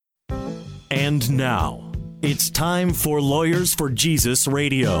And now, it's time for Lawyers for Jesus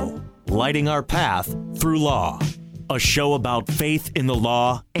Radio, lighting our path through law. A show about faith in the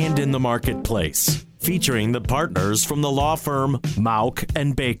law and in the marketplace, featuring the partners from the law firm Mauck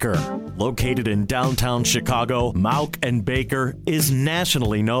and Baker. Located in downtown Chicago, Mauck and Baker is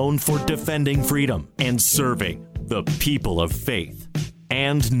nationally known for defending freedom and serving the people of faith.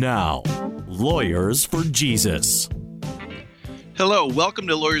 And now, Lawyers for Jesus. Hello, welcome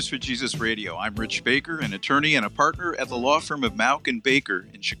to Lawyers for Jesus Radio. I'm Rich Baker, an attorney and a partner at the law firm of Mauck and Baker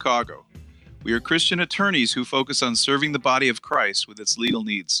in Chicago. We are Christian attorneys who focus on serving the body of Christ with its legal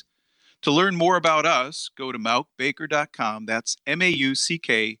needs. To learn more about us, go to mauckbaker.com, that's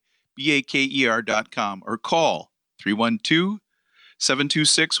MAUCKBAKER.com, or call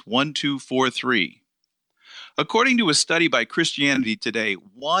 312-726-1243. According to a study by Christianity Today,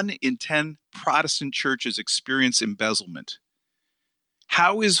 1 in 10 Protestant churches experience embezzlement.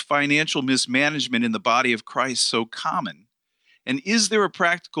 How is financial mismanagement in the body of Christ so common? And is there a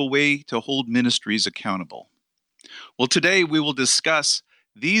practical way to hold ministries accountable? Well, today we will discuss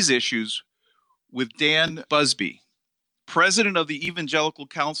these issues with Dan Busby, president of the Evangelical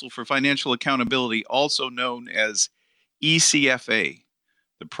Council for Financial Accountability, also known as ECFA.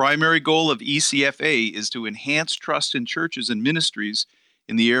 The primary goal of ECFA is to enhance trust in churches and ministries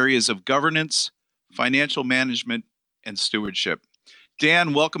in the areas of governance, financial management, and stewardship.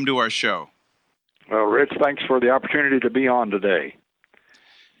 Dan, welcome to our show. Well, Rich, thanks for the opportunity to be on today.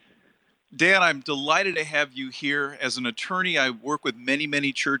 Dan, I'm delighted to have you here. As an attorney, I work with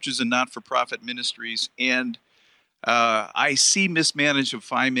many churches and not-for-profit ministries, and I see mismanagement of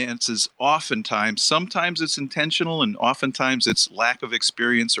finances oftentimes. Sometimes it's intentional, and oftentimes it's lack of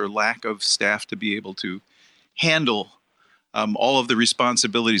experience or lack of staff to be able to handle all of the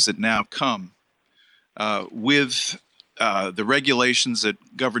responsibilities that now come with the regulations that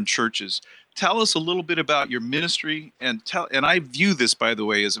govern churches. Tell us a little bit about your ministry, and I view this, by the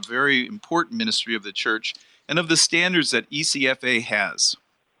way, as a very important ministry of the church and of the standards that ECFA has.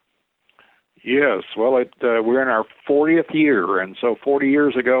 Yes, well, we're in our 40th year, and so 40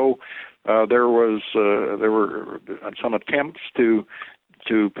 years ago, there were some attempts to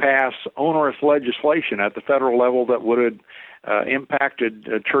pass onerous legislation at the federal level that would have impacted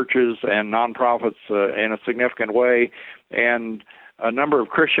churches and nonprofits in a significant way, and a number of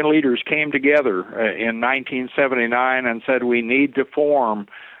Christian leaders came together in 1979 and said we need to form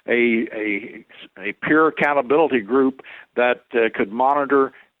a peer accountability group that could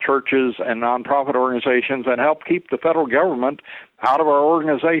monitor churches and nonprofit organizations and help keep the federal government out of our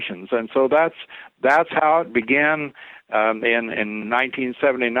organizations. And so that's how it began. In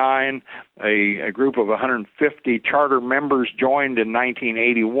 1979, a group of 150 charter members joined in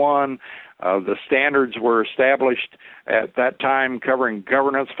 1981. The standards were established at that time covering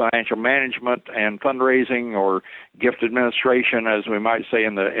governance, financial management, and fundraising, or gift administration, as we might say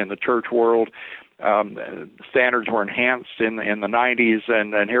in the church world. Standards were enhanced in the 90s,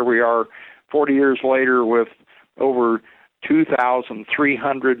 and here we are 40 years later with over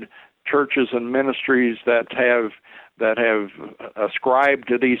 2,300 churches and ministries that have ascribed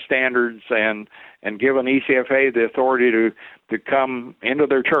to these standards and given ECFA the authority to come into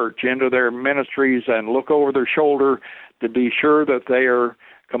their church, into their ministries, and look over their shoulder to be sure that they are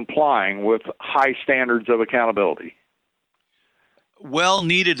complying with high standards of accountability. Well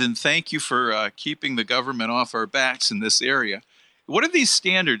needed, and thank you for keeping the government off our backs in this area. What are these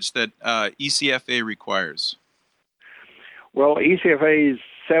standards that ECFA requires? Well, ECFA's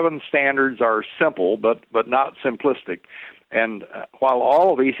 7 standards are simple, but not simplistic. And while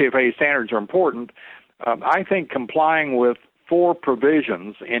all of ECFA standards are important, I think complying with 4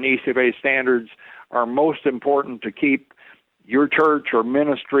 provisions in ECFA standards are most important to keep your church or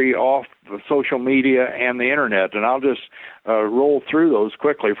ministry off the social media and the internet. And I'll just roll through those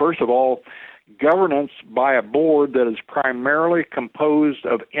quickly. First of all, governance by a board that is primarily composed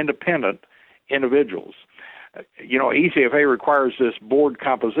of independent individuals. You know, ECFA requires this board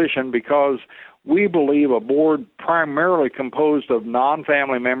composition because we believe a board primarily composed of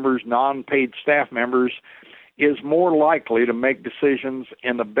non-family members, non-paid staff members, is more likely to make decisions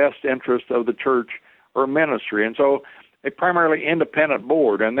in the best interest of the church or ministry. And so a primarily independent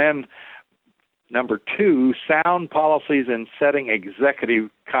board. And then number 2, sound policies in setting executive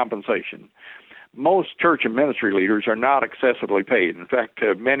compensation. Most church and ministry leaders are not excessively paid. In fact,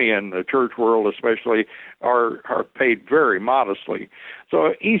 many in the church world especially are paid very modestly.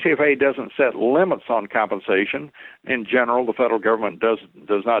 So ECFA doesn't set limits on compensation. In general, the federal government does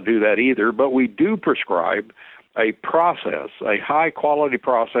not do that either, but we do prescribe a process, a high-quality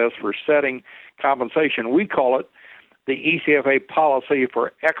process for setting compensation. We call it the ECFA Policy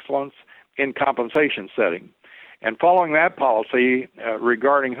for Excellence in compensation setting. And following that policy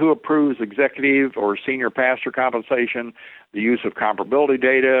regarding who approves executive or senior pastor compensation, the use of comparability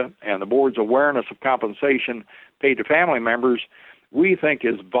data, and the board's awareness of compensation paid to family members, we think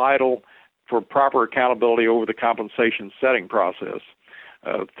is vital for proper accountability over the compensation setting process.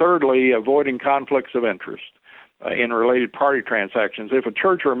 Thirdly, avoiding conflicts of interest in related party transactions. If a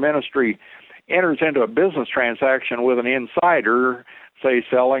church or ministry enters into a business transaction with an insider, say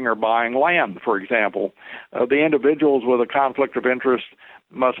selling or buying land, for example, the individuals with a conflict of interest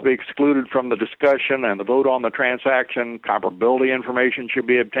must be excluded from the discussion and the vote on the transaction. Comparability information should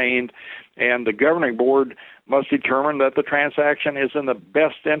be obtained, and the governing board must determine that the transaction is in the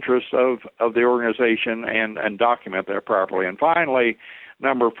best interest of the organization and document that properly. And finally,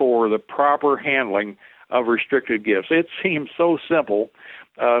 number 4, the proper handling of restricted gifts. It seems so simple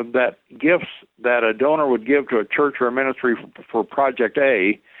that gifts that a donor would give to a church or a ministry for Project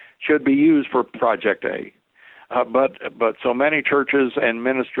A should be used for Project A. But so many churches and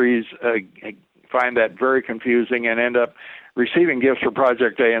ministries find that very confusing and end up receiving gifts for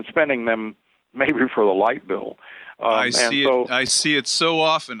Project A and spending them maybe for the light bill. I see it so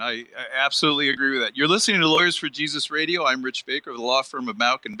often. I absolutely agree with that. You're listening to Lawyers for Jesus Radio. I'm Rich Baker of the law firm of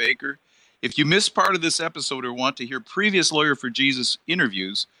Mauck & Baker. If you missed part of this episode or want to hear previous Lawyer for Jesus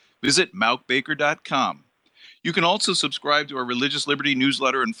interviews, visit mauckbaker.com. You can also subscribe to our Religious Liberty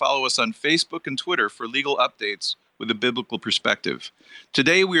newsletter and follow us on Facebook and Twitter for legal updates with a biblical perspective.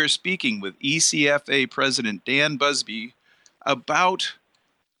 Today we are speaking with ECFA President Dan Busby about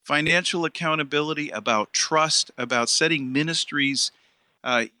financial accountability, about trust, about setting ministries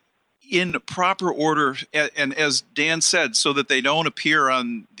in proper order, and as Dan said, so that they don't appear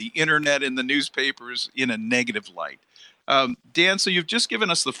on the internet and the newspapers in a negative light. Dan, so you've just given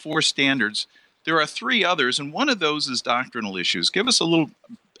us the 4 standards. There are 3 others, and one of those is doctrinal issues. Give us a little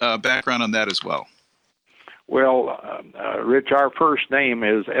background on that as well. Well, Rich, our first name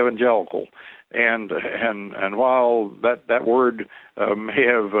is evangelical, and while that word may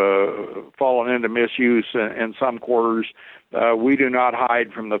have fallen into misuse in some quarters, we do not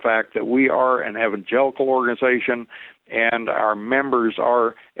hide from the fact that we are an evangelical organization, and our members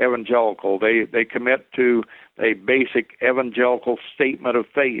are evangelical. They commit to a basic evangelical statement of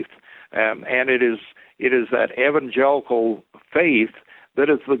faith. And it is that evangelical faith that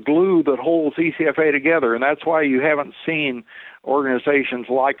is the glue that holds ECFA together, and that's why you haven't seen organizations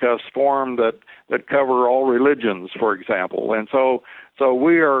like us form that cover all religions, for example. And so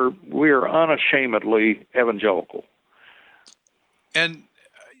we are unashamedly evangelical. And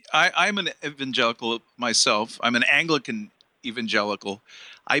I'm an evangelical myself. I'm an Anglican evangelical.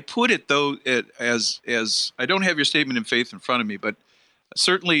 I put it though as I don't have your statement of faith in front of me, but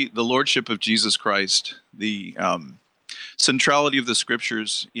certainly the lordship of Jesus Christ, the centrality of the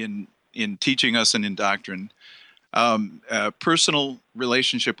scriptures in teaching us and in doctrine, personal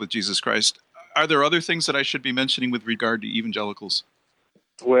relationship with Jesus Christ. Are there other things that I should be mentioning with regard to evangelicals?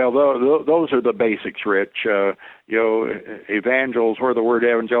 Well, those are the basics, Rich. Evangels, where the word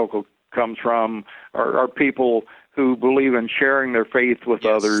evangelical comes from, are people who believe in sharing their faith with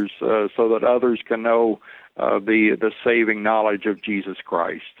others so that others can know the saving knowledge of Jesus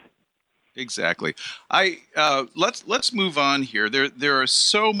Christ. Exactly. Let's move on here. There are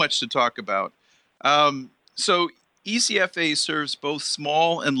so much to talk about. So ECFA serves both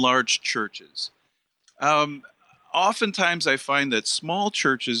small and large churches. Oftentimes I find that small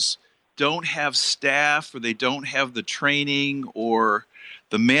churches don't have staff, or they don't have the training or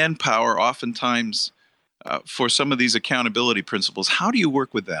the manpower oftentimes for some of these accountability principles. How do you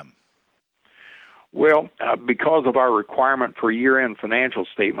work with them? Well, because of our requirement for year-end financial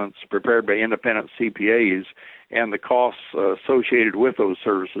statements prepared by independent CPAs and the costs associated with those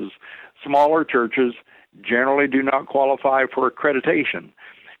services, smaller churches generally do not qualify for accreditation.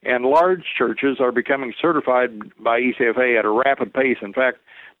 And large churches are becoming certified by ECFA at a rapid pace. In fact,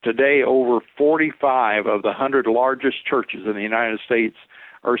 today over 45 of the 100 largest churches in the United States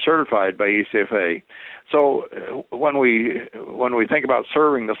are certified by ECFA. So when we think about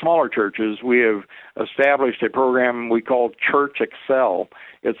serving the smaller churches, we have established a program we call Church Excel.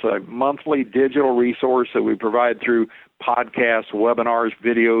 It's a monthly digital resource that we provide through podcasts, webinars,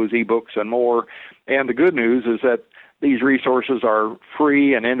 videos, ebooks, and more. And the good news is that these resources are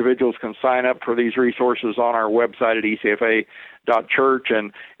free, and individuals can sign up for these resources on our website at ecfa.church.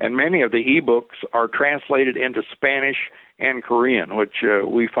 And many of the ebooks are translated into Spanish and Korean, which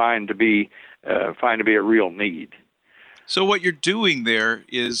we find to be a real need. So what you're doing there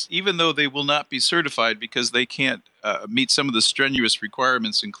is, even though they will not be certified because they can't meet some of the strenuous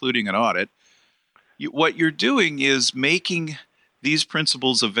requirements, including an audit, what you're doing is making these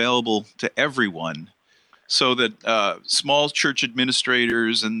principles available to everyone so that small church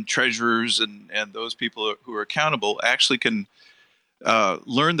administrators and treasurers and those people who are accountable actually can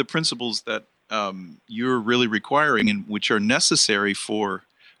learn the principles that you're really requiring and which are necessary for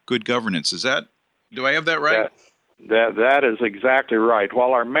good governance. Do I have that right? That is exactly right.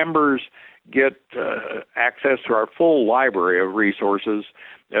 While our members get access to our full library of resources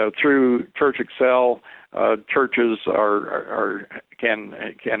through Church Excel, churches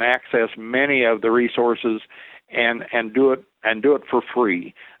can access many of the resources and do it for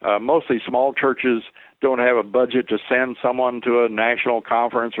free. Mostly small churches don't have a budget to send someone to a national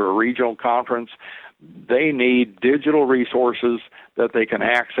conference or a regional conference. They need digital resources that they can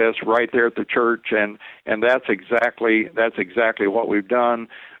access right there at the church, and that's exactly what we've done.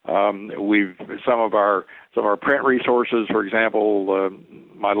 We've some of our print resources, for example,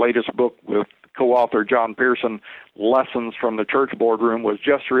 my latest book with co-author John Pearson, Lessons from the Church Boardroom, was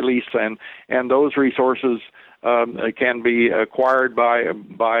just released, and those resources can be acquired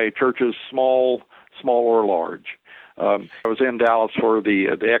by churches small or large. I was in Dallas for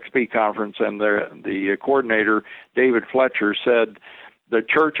the XP conference, and the coordinator, David Fletcher, said the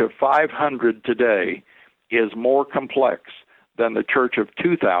church of 500 today is more complex than the church of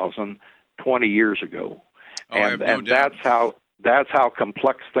 2,000 20 years ago. And that's how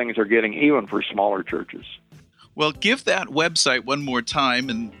complex things are getting, even for smaller churches. Well, give that website one more time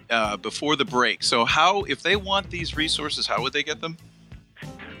and before the break. So if they want these resources, how would they get them?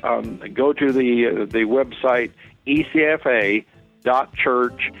 Go to the website ecfa.church,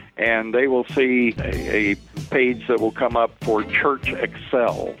 and they will see a page that will come up for Church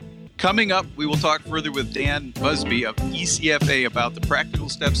Excel. Coming up, we will talk further with Dan Busby of ECFA about the practical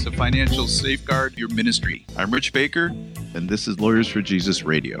steps to financial safeguard your ministry. I'm Rich Baker, and this is Lawyers for Jesus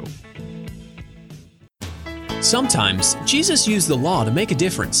Radio. Sometimes Jesus used the law to make a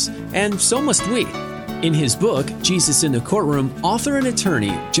difference, and so must we. In his book, Jesus in the Courtroom, author and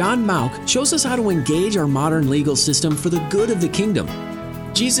attorney John Mauck shows us how to engage our modern legal system for the good of the kingdom.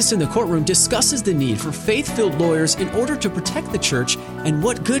 Jesus in the Courtroom discusses the need for faith-filled lawyers in order to protect the church and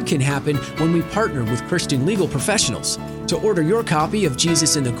what good can happen when we partner with Christian legal professionals. To order your copy of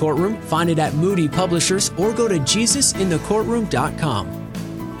Jesus in the Courtroom, find it at Moody Publishers or go to JesusInTheCourtroom.com.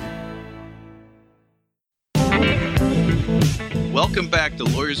 Welcome back to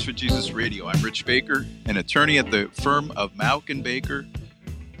Lawyers for Jesus Radio. I'm Rich Baker, an attorney at the firm of Mauck & Baker,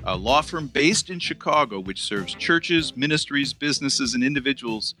 a law firm based in Chicago which serves churches, ministries, businesses, and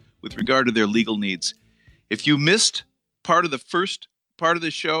individuals with regard to their legal needs. If you missed part of the first part of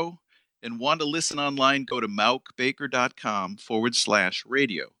the show and want to listen online, go to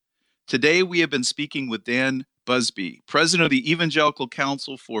mauckbaker.com/radio. Today we have been speaking with Dan Busby, president of the Evangelical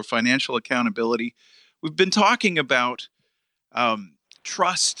Council for Financial Accountability. We've been talking about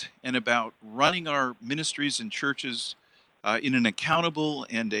trust and about running our ministries and churches in an accountable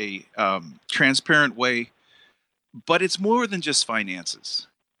and a transparent way. But it's more than just finances.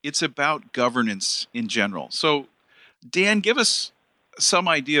 It's about governance in general. So, Dan, give us some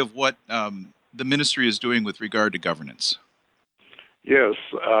idea of what the ministry is doing with regard to governance. Yes.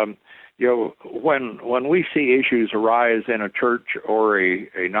 When we see issues arise in a church or a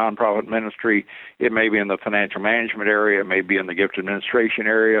nonprofit ministry, it may be in the financial management area, it may be in the gift administration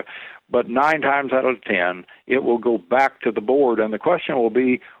area, but 9 times out of 10, it will go back to the board, and the question will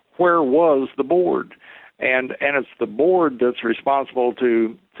be, where was the board? And it's the board that's responsible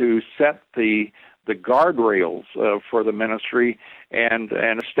to set the guardrails for the ministry and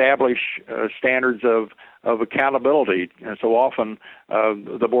establish standards of accountability. And so often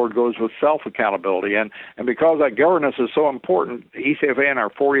the board goes with self-accountability. And because that governance is so important, ECFA in our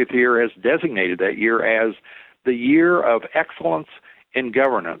 40th year has designated that year as the year of excellence in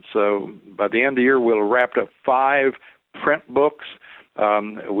governance. So by the end of the year, we'll have wrapped up 5 print books.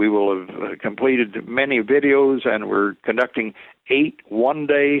 We will have completed many videos, and we're conducting 8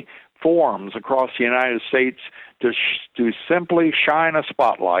 one-day forums across the United States to simply shine a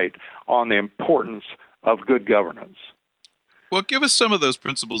spotlight on the importance of good governance. Well, give us some of those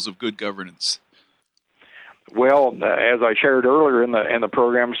principles of good governance. Well, as I shared earlier in the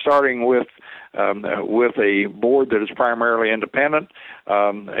program, starting with a board that is primarily independent,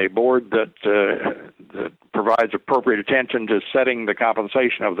 a board that provides appropriate attention to setting the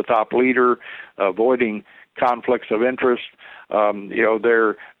compensation of the top leader, avoiding conflicts of interest.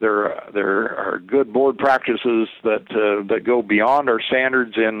 There are good board practices that go beyond our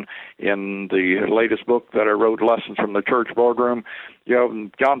standards in the latest book that I wrote, Lessons from the Church Boardroom.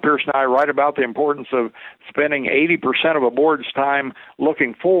 John Pierce and I write about the importance of spending 80% of a board's time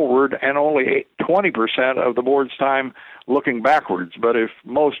looking forward and only 20% of the board's time looking backwards. But if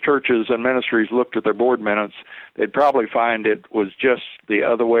most churches and ministries looked at their board minutes, they'd probably find it was just the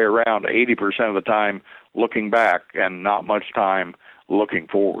other way around, 80% of the time looking back and not much time looking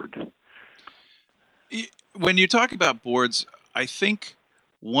forward. When you talk about boards, I think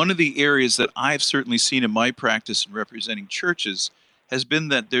one of the areas that I've certainly seen in my practice in representing churches has been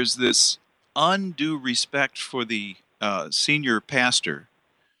that there's this undue respect for the senior pastor,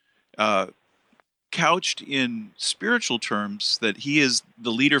 couched in spiritual terms that he is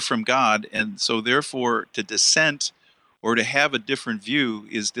the leader from God, and so therefore to dissent or to have a different view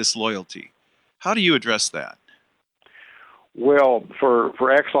is disloyalty. How do you address that? Well,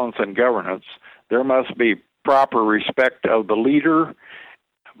 for excellence in governance, there must be proper respect of the leader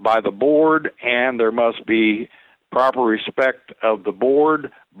by the board, and there must be proper respect of the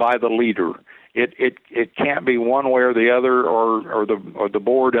board by the leader. It can't be one way or the other, or the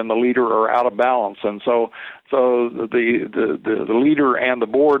board and the leader are out of balance. And so the leader and the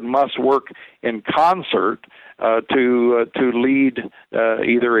board must work in concert to lead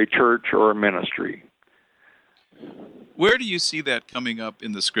either a church or a ministry. Where do you see that coming up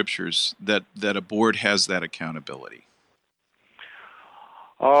in the scriptures, that a board has that accountability?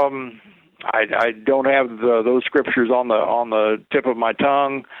 I don't have those scriptures on the tip of my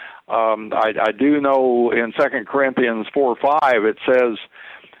tongue. I do know in 2 Corinthians 4:5 it says,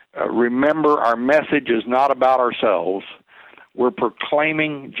 "Remember, our message is not about ourselves. We're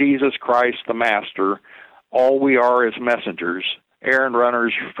proclaiming Jesus Christ the Master. All we are is messengers, errand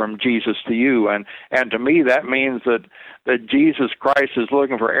runners from Jesus to you." And to me, that means that Jesus Christ is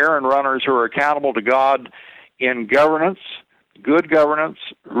looking for errand runners who are accountable to God in governance, good governance,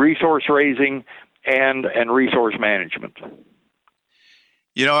 resource raising, and resource management.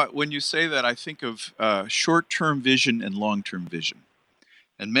 When you say that, I think of short-term vision and long-term vision.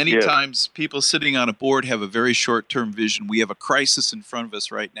 And many Yes. times people sitting on a board have a very short-term vision. We have a crisis in front of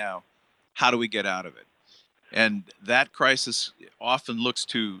us right now. How do we get out of it? And that crisis often looks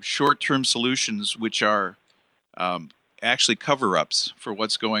to short-term solutions, which are actually cover-ups for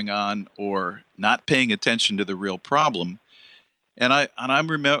what's going on or not paying attention to the real problem. And I'm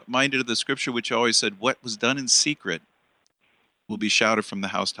reminded of the scripture which always said, "What was done in secret will be shouted from the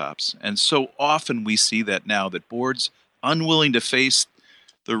housetops." And so often we see that now, that boards unwilling to face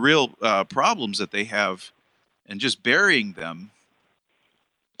the real problems that they have and just burying them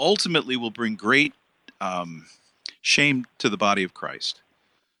ultimately will bring great shame to the body of Christ.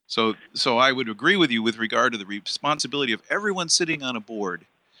 So I would agree with you with regard to the responsibility of everyone sitting on a board,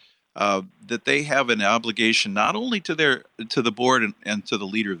 that they have an obligation not only to the board and to the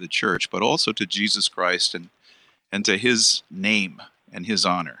leader of the church, but also to Jesus Christ and to his name and his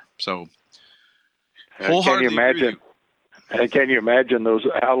honor. So wholeheartedly Can you imagine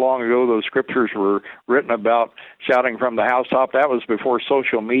how long ago those scriptures were written about shouting from the housetop? That was before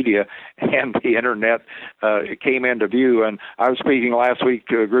social media and the internet came into view. And I was speaking last week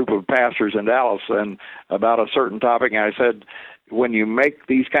to a group of pastors in Dallas and about a certain topic, and I said, when you make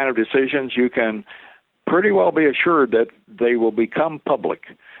these kind of decisions, you can pretty well be assured that they will become public.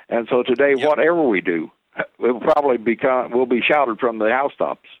 And so today, whatever we do, will probably will be shouted from the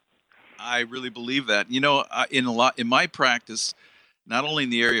housetops. I really believe that. In my practice, not only in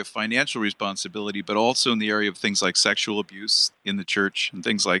the area of financial responsibility, but also in the area of things like sexual abuse in the church and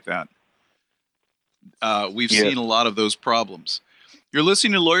things like that. We've seen a lot of those problems. You're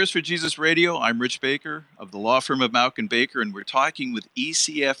listening to Lawyers for Jesus Radio. I'm Rich Baker of the law firm of Mauck & Baker, and we're talking with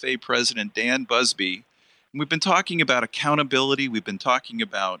ECFA President Dan Busby. And we've been talking about accountability. We've been talking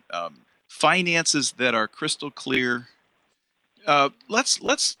about finances that are crystal clear.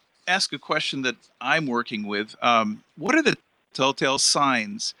 Let's ask a question that I'm working with. What are the telltale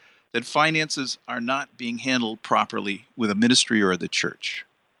signs that finances are not being handled properly with a ministry or the church?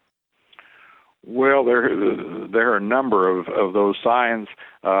 Well, there are a number of those signs.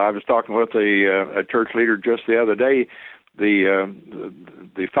 I was talking with a church leader just the other day.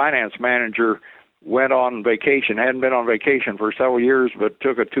 The finance manager went on vacation, hadn't been on vacation for several years, but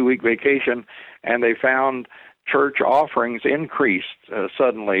took a 2-week vacation, and they found church offerings increased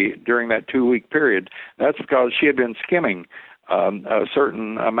suddenly during that 2-week period. That's because she had been skimming a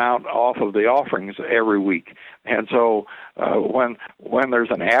certain amount off of the offerings every week. And so when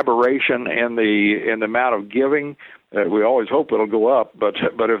there's an aberration in the amount of giving, we always hope it'll go up, but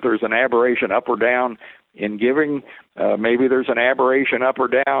if there's an aberration up or down in giving. Maybe there's an aberration up or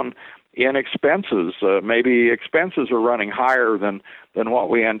down in expenses. Maybe expenses are running higher than what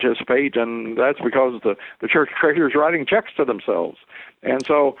we anticipate, and that's because the church treasurer is writing checks to themselves. And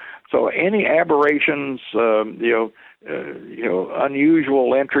so any aberrations,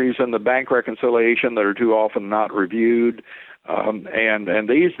 unusual entries in the bank reconciliation that are too often not reviewed, and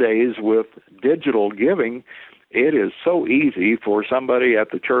these days with digital giving, it is so easy for somebody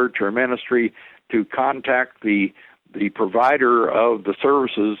at the church or ministry to contact the provider of the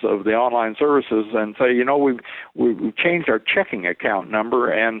services, of the online services, and say, we've changed our checking account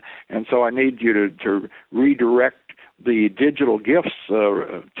number, and so I need you to redirect the digital gifts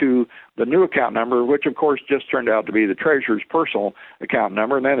to the new account number, which of course just turned out to be the treasurer's personal account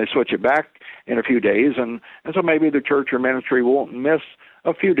number, and then they switch it back in a few days, and so maybe the church or ministry won't miss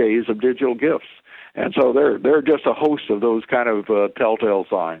a few days of digital gifts. And so there are just a host of those kind of telltale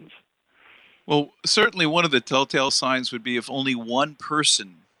signs. Well, certainly one of the telltale signs would be if only one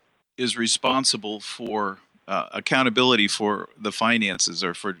person is responsible for accountability for the finances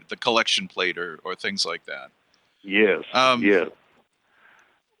or for the collection plate or things like that. Yes, yes.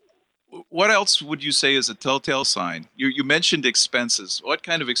 What else would you say is a telltale sign? You mentioned expenses. What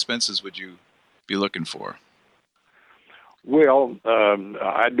kind of expenses would you be looking for? Well,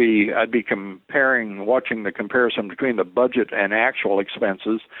 I'd be watching the comparison between the budget and actual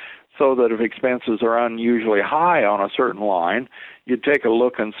expenses, so that if expenses are unusually high on a certain line, you'd take a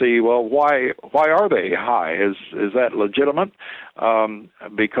look and see, well, why are they high? Is that legitimate?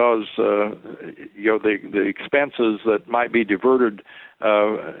 Because the expenses that might be diverted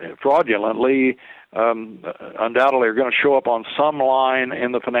fraudulently undoubtedly are going to show up on some line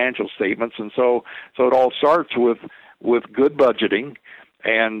in the financial statements, and so it all starts with good budgeting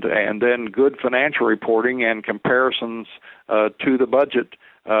and then good financial reporting and comparisons to the budget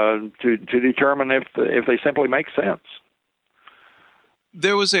to determine if they simply make sense.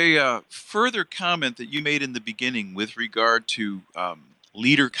 There was a further comment that you made in the beginning with regard to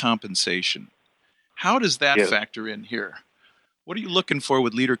leader compensation. How does that factor in here? What are you looking for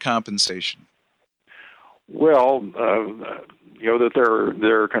with leader compensation? Well, that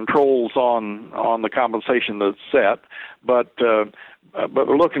there are controls on the compensation that's set, but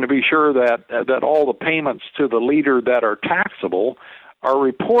we're looking to be sure that all the payments to the leader that are taxable are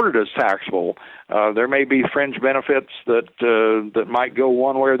reported as taxable. There may be fringe benefits that might go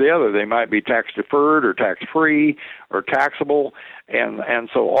one way or the other. They might be tax deferred or tax free or taxable, and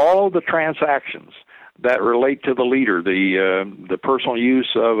so all the transactions that relate to the leader, the personal use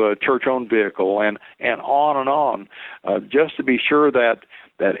of a church-owned vehicle, and on, just to be sure that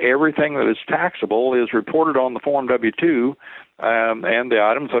everything that is taxable is reported on the Form W-2, and the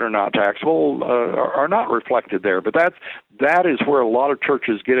items that are not taxable are not reflected there. But that is where a lot of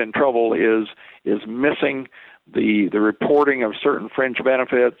churches get in trouble, is missing the reporting of certain fringe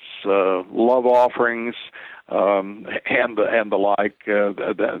benefits, love offerings, and the like.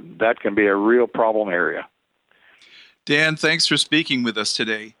 That can be a real problem area. Dan, thanks for speaking with us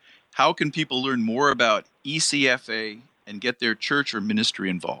today. How can people learn more about ECFA and get their church or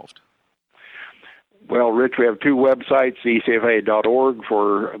ministry involved? Well, Rich, we have two websites, ecfa.org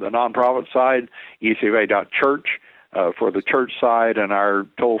for the nonprofit side, ecfa.church for the church side, and our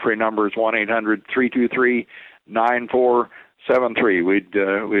toll-free number is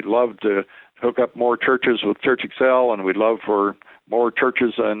 1-800-323-9473. We'd love to hook up more churches with Church Excel, and we'd love for more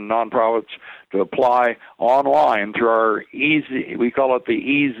churches and nonprofits to apply online through our we call it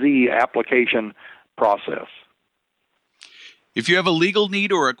the EZ application process. If you have a legal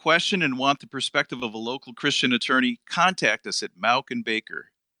need or a question and want the perspective of a local Christian attorney, contact us at Mauck &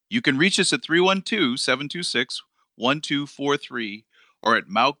 Baker. You can reach us at 312-726-1243 or at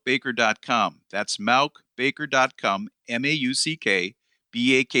mauckbaker.com. That's mauckbaker.com,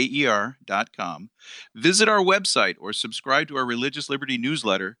 MAUCKBAKER.com. Visit our website or subscribe to our Religious Liberty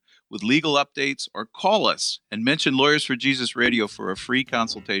newsletter with legal updates, or call us and mention Lawyers for Jesus Radio for a free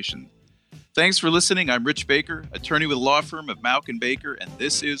consultation. Thanks for listening. I'm Rich Baker, attorney with the law firm of Mauck & Baker, and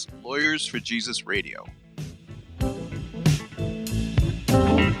this is Lawyers for Jesus Radio.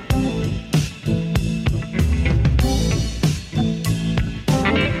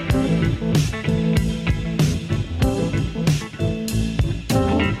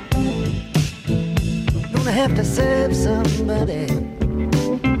 Gonna have to serve somebody.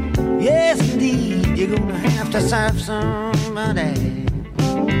 Yes, indeed, you're gonna have to serve somebody.